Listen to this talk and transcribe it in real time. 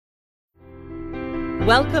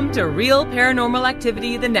Welcome to Real Paranormal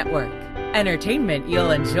Activity, the network. Entertainment you'll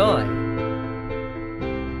enjoy.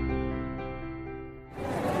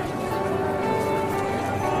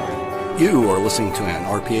 You are listening to an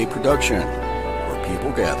RPA production where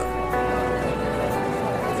people gather.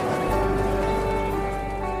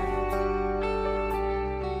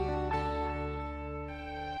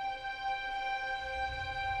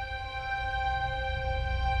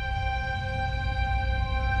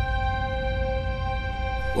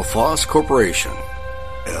 LaFosse Corporation,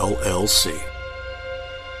 LLC.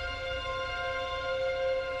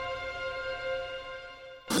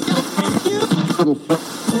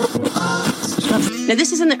 Now,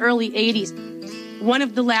 this is in the early 80s. One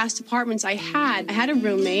of the last apartments I had a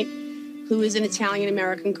roommate who is an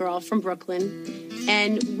Italian-American girl from Brooklyn,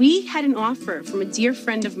 and we had an offer from a dear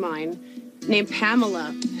friend of mine named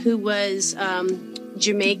Pamela, who was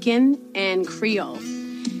Jamaican and Creole.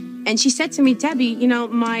 And she said to me, Debbie, you know,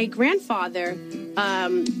 my grandfather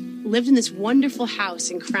lived in this wonderful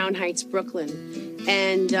house in Crown Heights, Brooklyn.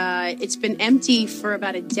 And it's been empty for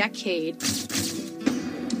about a decade.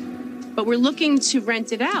 But we're looking to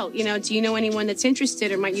rent it out. You know, do you know anyone that's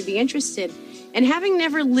interested, or might you be interested? And having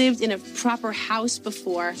never lived in a proper house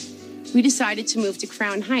before, we decided to move to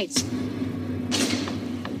Crown Heights.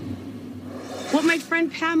 What my friend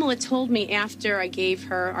Pamela told me after I gave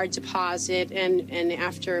her our deposit and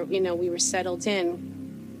after, you know, we were settled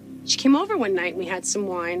in, she came over one night and we had some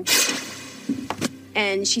wine.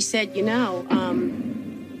 And she said, you know,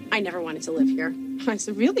 I never wanted to live here. I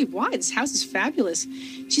said, really? Why? This house is fabulous.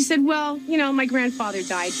 She said, well, you know, my grandfather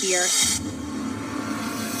died here.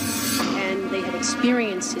 And they had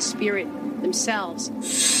experienced his spirit themselves.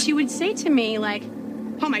 She would say to me, like,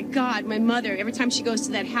 oh my God, my mother, every time she goes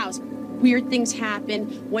to that house, weird things happen.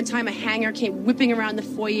 One time a hanger came whipping around the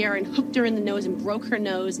foyer and hooked her in the nose and broke her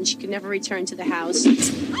nose, and she could never return to the house.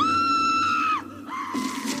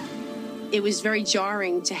 It was very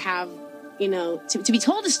jarring to have, you know, to be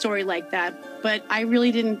told a story like that, but I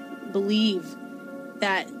really didn't believe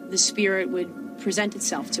that the spirit would present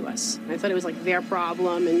itself to us. I thought it was like their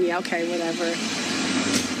problem, and yeah, okay, whatever.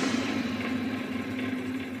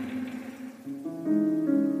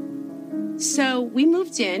 So we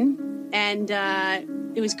moved in. And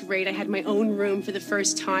it was great. I had my own room for the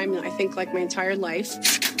first time, I think, like my entire life.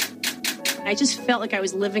 I just felt like I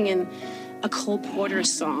was living in a Cole Porter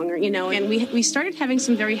song, or, you know, and we started having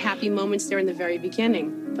some very happy moments there in the very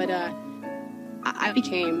beginning. But I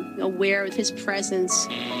became aware of his presence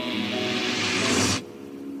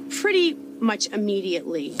pretty much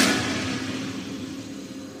immediately.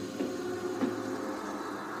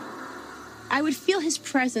 I would feel his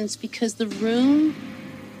presence because the room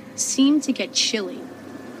seemed to get chilly.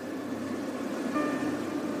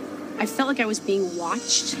 I felt like I was being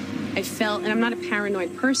watched. And I'm not a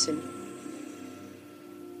paranoid person.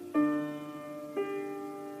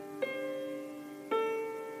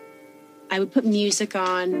 I would put music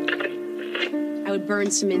on. I would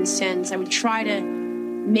burn some incense. I would try to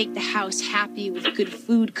make the house happy with good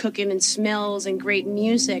food cooking and smells and great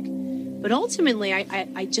music. But ultimately,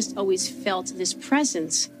 I just always felt this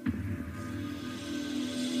presence.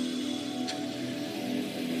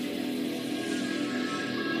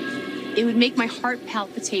 It would make my heart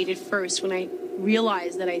palpitate at first when I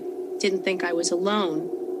realized that I didn't think I was alone.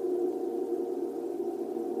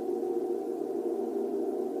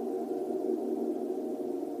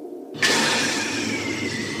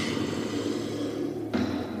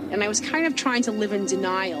 And I was kind of trying to live in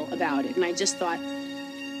denial about it, and I just thought,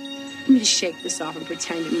 let me just shake this off and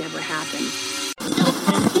pretend it never happened.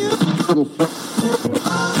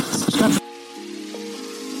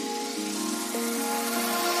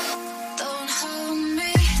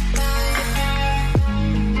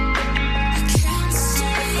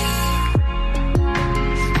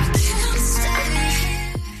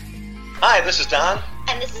 Hi, this is Don.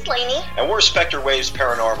 And this is Lainey. And we're Spectre Waves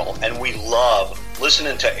Paranormal, and we love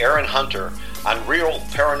listening to Aaron Hunter on Real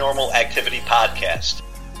Paranormal Activity Podcast.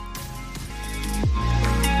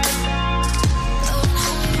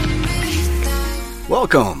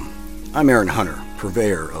 Welcome. I'm Aaron Hunter,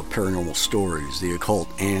 purveyor of paranormal stories, the occult,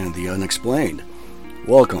 and the unexplained.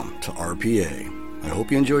 Welcome to RPA. I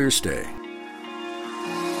hope you enjoy your stay.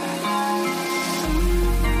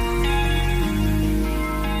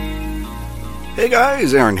 Hey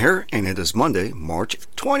guys, Aaron here, and it is Monday, March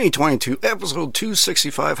 2022, episode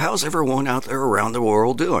 265. How's everyone out there around the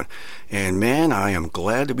world doing? And man, I am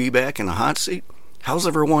glad to be back in the hot seat. How's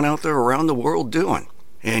everyone out there around the world doing?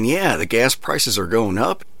 And yeah, the gas prices are going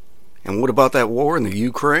up. And what about that war in the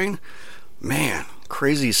Ukraine? Man,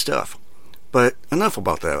 crazy stuff. But enough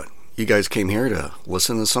about that. you guys came here to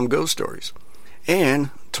listen to some ghost stories. And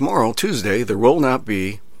tomorrow, Tuesday, there will not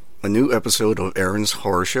be a new episode of Aaron's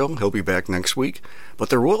Horror Show. He'll be back next week. But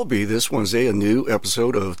there will be this Wednesday a new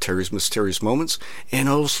episode of Terry's Mysterious Moments. And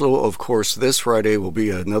also, of course, this Friday will be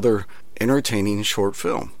another entertaining short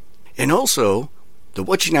film. And also, the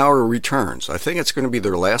Witching Hour returns. I think it's going to be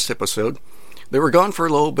their last episode. They were gone for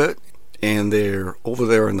a little bit, and they're over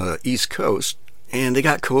there on the East Coast. And they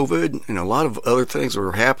got COVID, and a lot of other things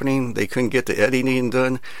were happening. They couldn't get the editing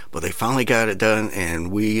done, but they finally got it done,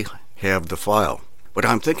 and we have the file. But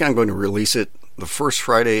I'm thinking I'm going to release it the first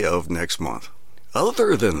Friday of next month.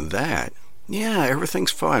 Other than that, yeah,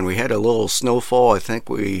 everything's fine. We had a little snowfall. I think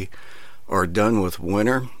we are done with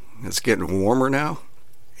winter. It's getting warmer now.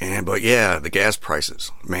 But yeah, the gas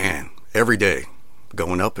prices, man, every day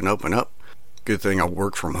going up and up and up. Good thing I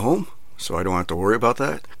work from home, so I don't have to worry about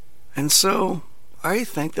that. And so I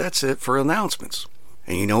think that's it for announcements.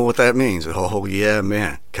 And you know what that means? Oh yeah,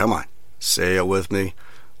 man. Come on. Say it with me.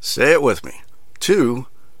 Say it with me. To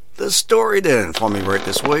the story den. Follow me right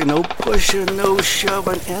this way. No pushing, no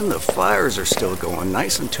shoving, and the fires are still going.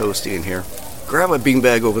 Nice and toasty in here. Grab a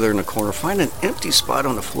beanbag over there in the corner. Find an empty spot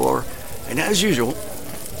on the floor. And as usual,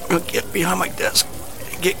 I'll get behind my desk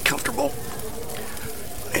and get comfortable.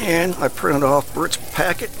 And I printed off Britt's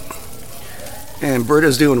packet. And Britt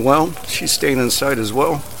is doing well. She's staying inside as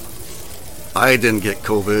well. I didn't get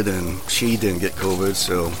COVID and she didn't get COVID,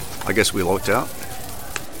 so I guess we lucked out.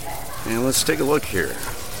 And let's take a look here.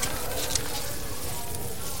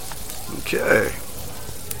 Okay.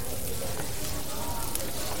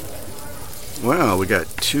 Well, we got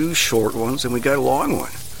two short ones and we got a long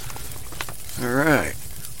one. Alright.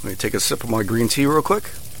 Let me take a sip of my green tea real quick.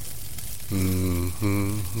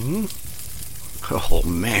 Oh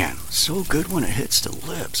man, so good when it hits the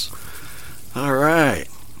lips. Alright,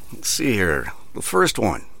 let's see here. The first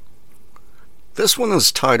one. This one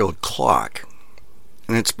is titled Clock,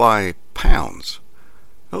 and it's by Pounds.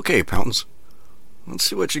 Okay, Pounds, let's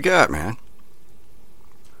see what you got, man.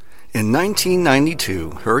 In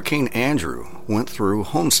 1992, Hurricane Andrew went through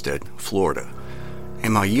Homestead, Florida,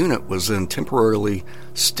 and my unit was then temporarily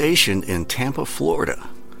stationed in Tampa, Florida.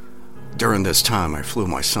 During this time, I flew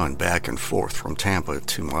my son back and forth from Tampa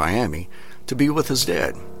to Miami to be with his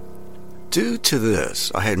dad. Due to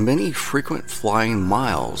this, I had many frequent flying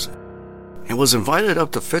miles and was invited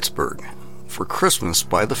up to Pittsburgh for Christmas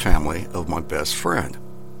by the family of my best friend.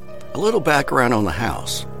 A little background on the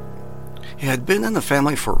house. It had been in the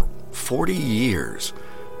family for 40 years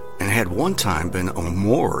and had one time been a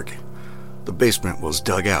morgue. The basement was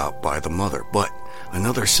dug out by the mother, but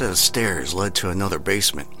another set of stairs led to another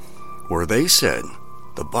basement, where they said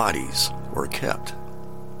the bodies were kept.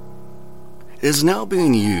 It is now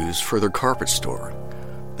being used for their carpet store.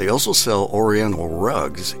 They also sell oriental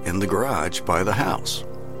rugs in the garage by the house.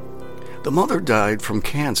 The mother died from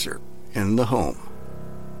cancer in the home.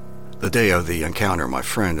 The day of the encounter, my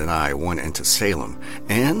friend and I went into Salem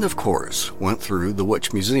and, of course, went through the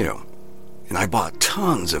Witch Museum, and I bought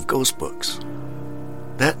tons of ghost books.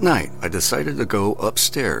 That night, I decided to go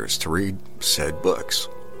upstairs to read said books,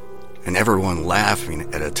 and everyone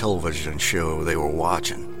laughing at a television show they were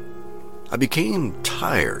watching. I became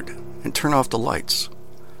tired and turned off the lights.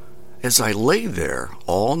 As I lay there,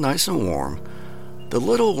 all nice and warm, the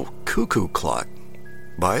little cuckoo clock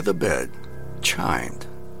by the bed chimed.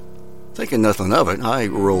 Thinking nothing of it, I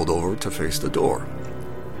rolled over to face the door.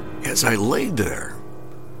 As I laid there,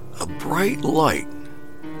 a bright light,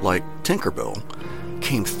 like Tinkerbell,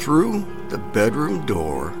 came through the bedroom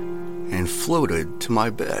door and floated to my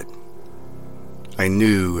bed. I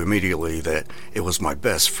knew immediately that it was my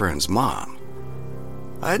best friend's mom.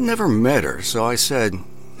 I had never met her, so I said,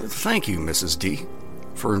 "Thank you, Mrs. D,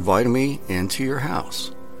 for inviting me into your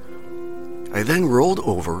house." I then rolled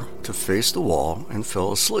over to face the wall and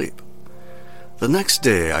fell asleep. The next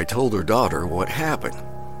day, I told her daughter what happened.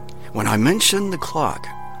 When I mentioned the clock,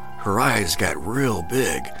 her eyes got real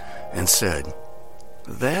big and said,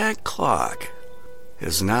 "That clock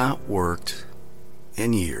has not worked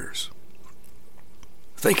in years."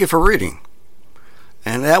 Thank you for reading.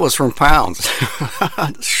 And that was from Pounds.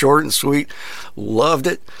 Short and sweet. Loved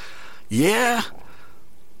it. Yeah.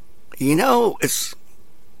 You know, it's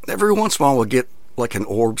every once in a while we'll get like an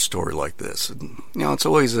orb story like this. And, you know, it's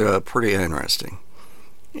always pretty interesting.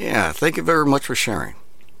 Yeah, thank you very much for sharing.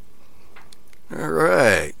 All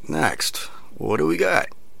right, next. What do we got?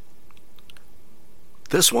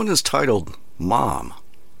 This one is titled Mom,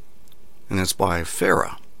 and it's by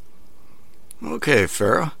Farah. Okay,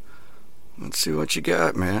 Farah, let's see what you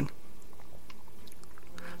got, man.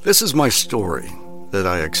 This is my story, that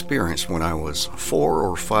I experienced when I was 4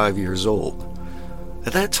 or 5 years old.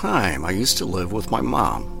 At that time, I used to live with my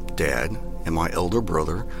mom, dad, and my elder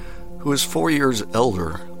brother, who is 4 years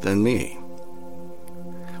elder than me.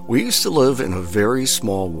 We used to live in a very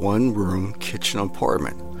small one-room kitchen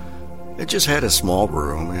apartment. It just had a small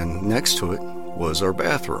room, and next to it was our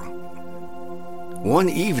bathroom. One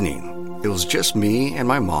evening, it was just me and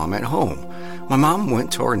my mom at home. My mom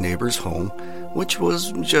went to our neighbor's home, which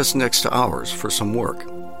was just next to ours, for some work.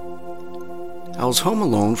 I was home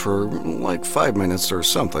alone for like 5 minutes or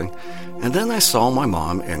something, and then I saw my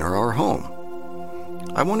mom enter our home.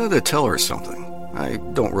 I wanted to tell her something. I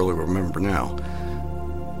don't really remember now.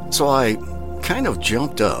 So I kind of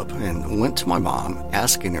jumped up and went to my mom,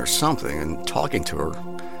 asking her something and talking to her,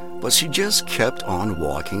 but she just kept on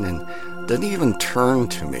walking and didn't even turn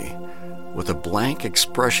to me with a blank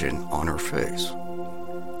expression on her face.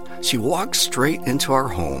 She walked straight into our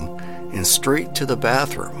home and straight to the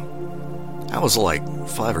bathroom. I was like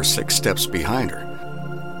 5 or 6 steps behind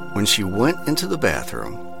her. When she went into the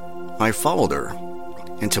bathroom, I followed her,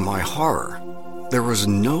 and to my horror, there was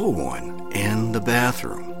no one in the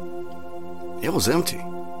bathroom. It was empty.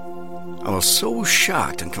 I was so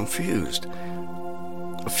shocked and confused.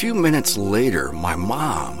 A few minutes later, my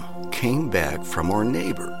mom came back from our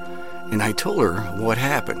neighbor, and I told her what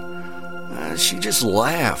happened. She just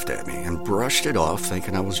laughed at me and brushed it off,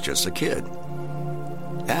 thinking I was just a kid.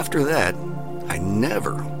 After that, I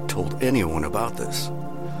never told anyone about this.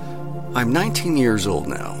 I'm 19 years old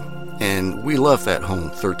now, and we left that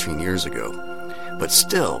home 13 years ago, but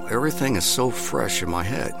still, everything is so fresh in my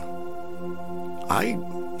head. I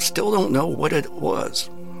still don't know what it was.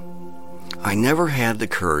 I never had the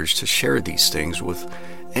courage to share these things with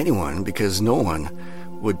anyone because no one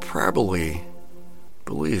would probably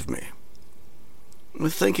believe me.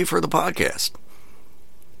 Thank you for the podcast.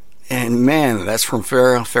 And man, that's from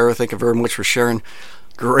Farrah. Farrah, thank you very much for sharing.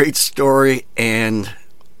 Great story. And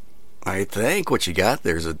I think what you got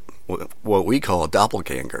there is what we call a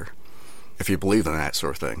doppelganger, if you believe in that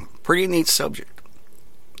sort of thing. Pretty neat subject.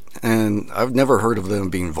 And I've never heard of them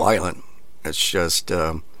being violent. It's just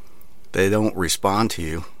they don't respond to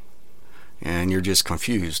you, and you're just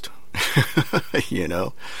confused, you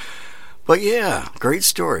know. But yeah, great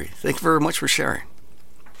story. Thank you very much for sharing.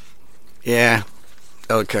 Yeah,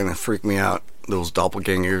 that would kind of freak me out, those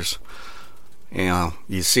doppelgangers. You know,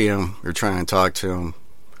 you see them, you're trying to talk to them,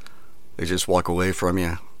 they just walk away from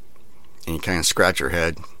you, and you kind of scratch your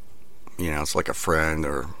head. You know, it's like a friend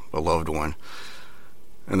or a loved one.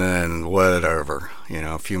 And then whatever, you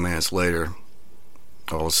know, a few minutes later,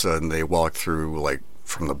 all of a sudden they walk through like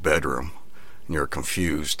from the bedroom and you're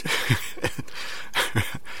confused.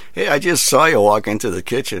 Hey, I just saw you walk into the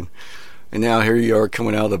kitchen and now here you are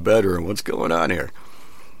coming out of the bedroom. What's going on here?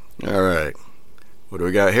 All right. What do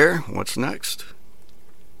we got here? What's next?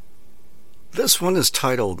 This one is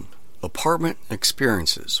titled Apartment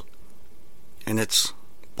Experiences, and it's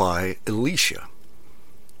by Alicia.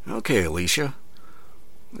 Okay, Alicia.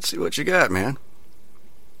 Let's see what you got, man.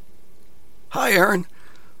 Hi, Aaron.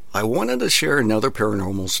 I wanted to share another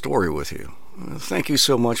paranormal story with you. Thank you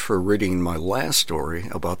so much for reading my last story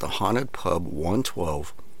about the haunted pub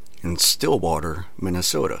 112 in Stillwater,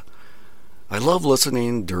 Minnesota. I love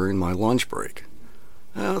listening during my lunch break.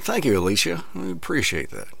 Thank you, Alicia. I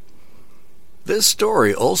appreciate that. This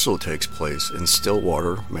story also takes place in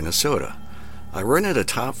Stillwater, Minnesota. I rented a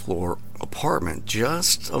top-floor apartment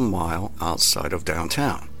just a mile outside of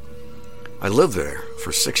downtown. I lived there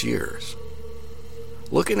for 6 years.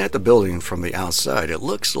 Looking at the building from the outside, it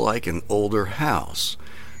looks like an older house.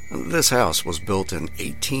 This house was built in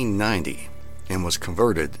 1890 and was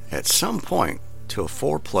converted at some point to a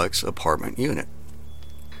fourplex apartment unit.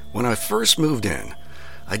 When I first moved in,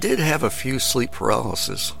 I did have a few sleep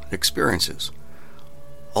paralysis experiences,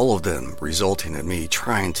 all of them resulting in me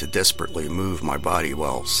trying to desperately move my body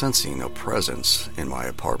while sensing a presence in my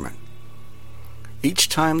apartment. Each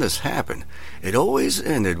time this happened, it always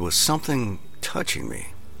ended with something touching me.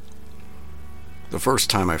 The first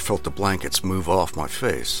time I felt the blankets move off my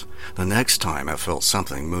face. The next time I felt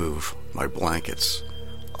something move my blankets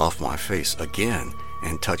off my face again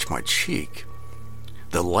and touch my cheek.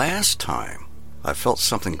 The last time I felt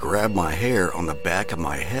something grab my hair on the back of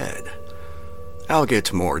my head. I'll get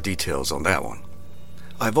to more details on that one.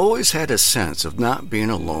 I've always had a sense of not being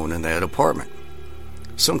alone in that apartment.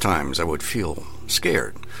 Sometimes I would feel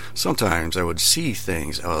scared. Sometimes I would see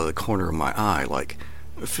things out of the corner of my eye, like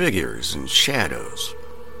figures and shadows.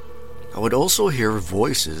 I would also hear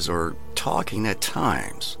voices or talking at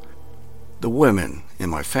times. The women in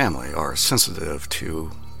my family are sensitive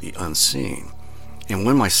to the unseen, And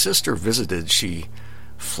when my sister visited, she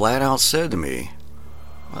flat out said to me,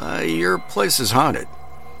 "Your place is haunted."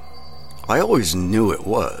 I always knew it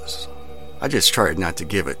was. I just tried not to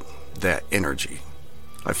give it that energy.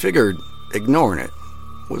 I figured ignoring it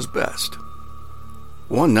was best.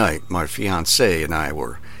 One night, my fiancée and I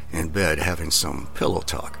were in bed having some pillow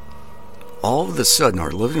talk. All of a sudden,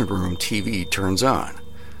 our living room TV turns on.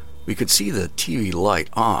 We could see the TV light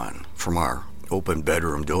on from our open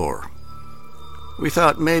bedroom door. We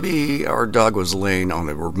thought maybe our dog was laying on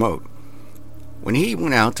the remote. When he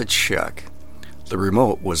went out to check, the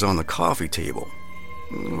remote was on the coffee table.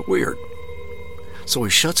 Weird. So he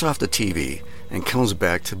shuts off the TV and comes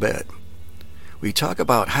back to bed. We talk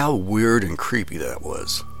about how weird and creepy that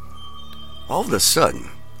was. All of a sudden,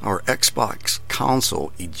 our Xbox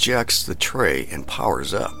console ejects the tray and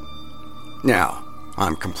powers up. Now,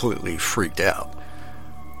 I'm completely freaked out.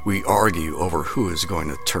 We argue over who is going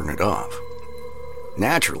to turn it off.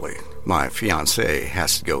 Naturally, my fiancé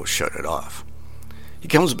has to go shut it off. He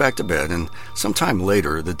comes back to bed, and sometime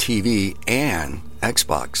later, the TV and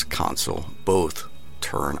Xbox console both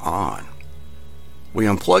turn on. We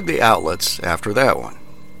unplugged the outlets after that one.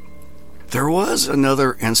 There was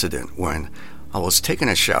another incident when I was taking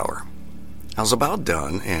a shower. I was about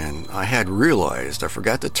done, and I had realized I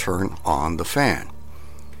forgot to turn on the fan.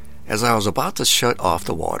 As I was about to shut off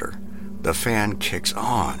the water, the fan kicks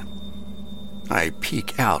on. I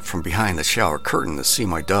peek out from behind the shower curtain to see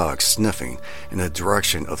my dog sniffing in the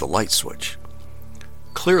direction of the light switch.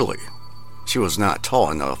 Clearly, she was not tall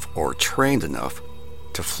enough or trained enough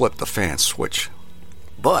to flip the fan switch,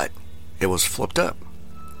 but it was flipped up.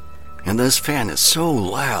 And this fan is so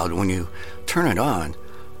loud when you turn it on,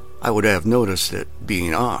 I would have noticed it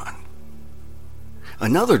being on.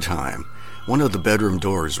 Another time, one of the bedroom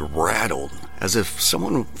doors rattled as if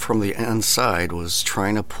someone from the inside was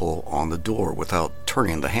trying to pull on the door without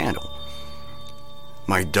turning the handle.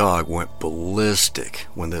 My dog went ballistic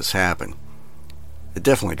when this happened. It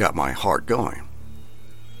definitely got my heart going.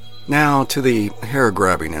 Now to the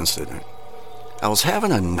hair-grabbing incident. I was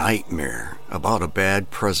having a nightmare about a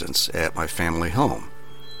bad presence at my family home.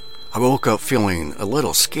 I woke up feeling a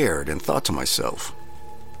little scared and thought to myself,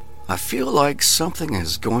 I feel like something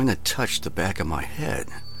is going to touch the back of my head.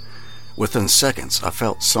 Within seconds, I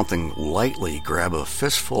felt something lightly grab a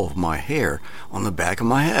fistful of my hair on the back of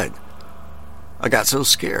my head. I got so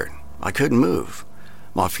scared, I couldn't move.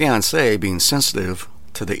 My fiancé, being sensitive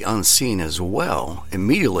to the unseen as well,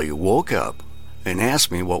 immediately woke up and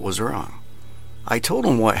asked me what was wrong. I told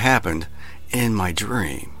him what happened in my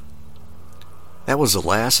dream. That was the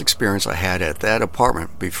last experience I had at that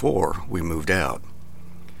apartment before we moved out.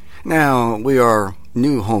 Now, we are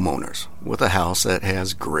new homeowners with a house that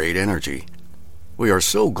has great energy. We are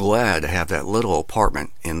so glad to have that little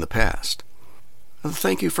apartment in the past.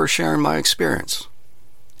 Thank you for sharing my experience.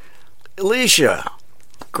 Alicia,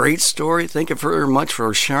 great story. Thank you very much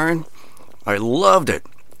for sharing. I loved it.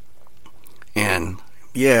 And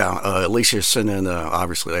yeah, Alicia sent in,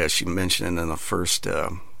 obviously, as she mentioned in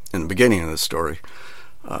the beginning of the story,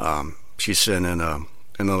 she sent in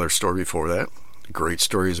another story before that. Great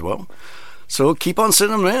story as well. So keep on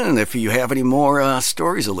sending them in. If you have any more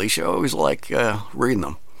stories, Alicia, I always like reading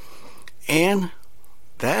them. And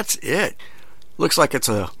that's it. Looks like it's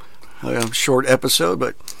a short episode,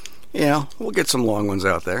 but yeah, we'll get some long ones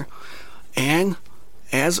out there. And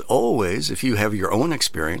as always, if you have your own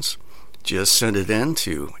experience, just send it in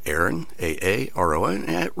to Aaron, AARON,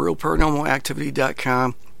 at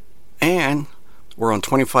realparanormalactivity.com. And we're on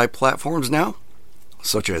 25 platforms now,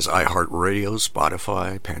 such as iHeartRadio,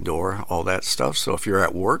 Spotify, Pandora, all that stuff. So if you're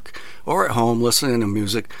at work or at home listening to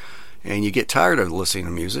music and you get tired of listening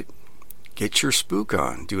to music, get your spook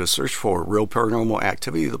on. Do a search for Real Paranormal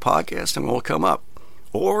Activity, the podcast, and we'll come up.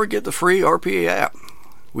 Or get the free RPA app.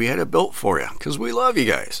 We had it built for you because we love you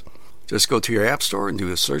guys. Just go to your app store and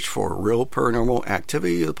do a search for Real Paranormal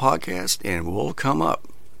Activity, the podcast, and we'll come up.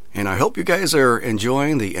 And I hope you guys are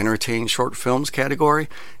enjoying the entertain short films category.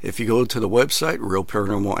 If you go to the website,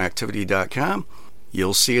 realparanormalactivity.com,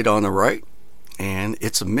 you'll see it on the right. And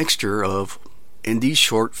it's a mixture of indie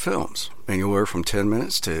short films, anywhere from 10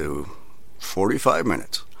 minutes to 45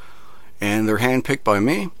 minutes. And they're handpicked by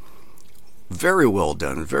me. Very well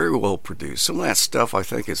done, very well produced. Some of that stuff I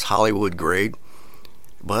think is Hollywood grade,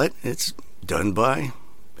 but it's done by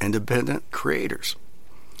independent creators.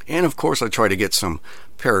 And of course I try to get some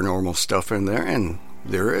paranormal stuff in there, and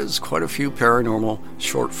there is quite a few paranormal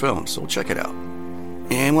short films, so check it out.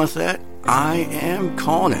 And with that, I am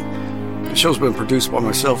calling it. The show's been produced by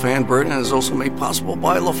myself and Brendan, and is also made possible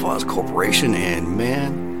by LaFosse Corporation, and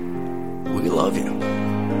man, we love you.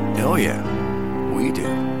 Oh yeah, we we do.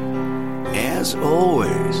 As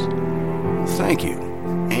always, thank you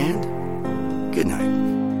and good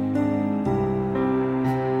night.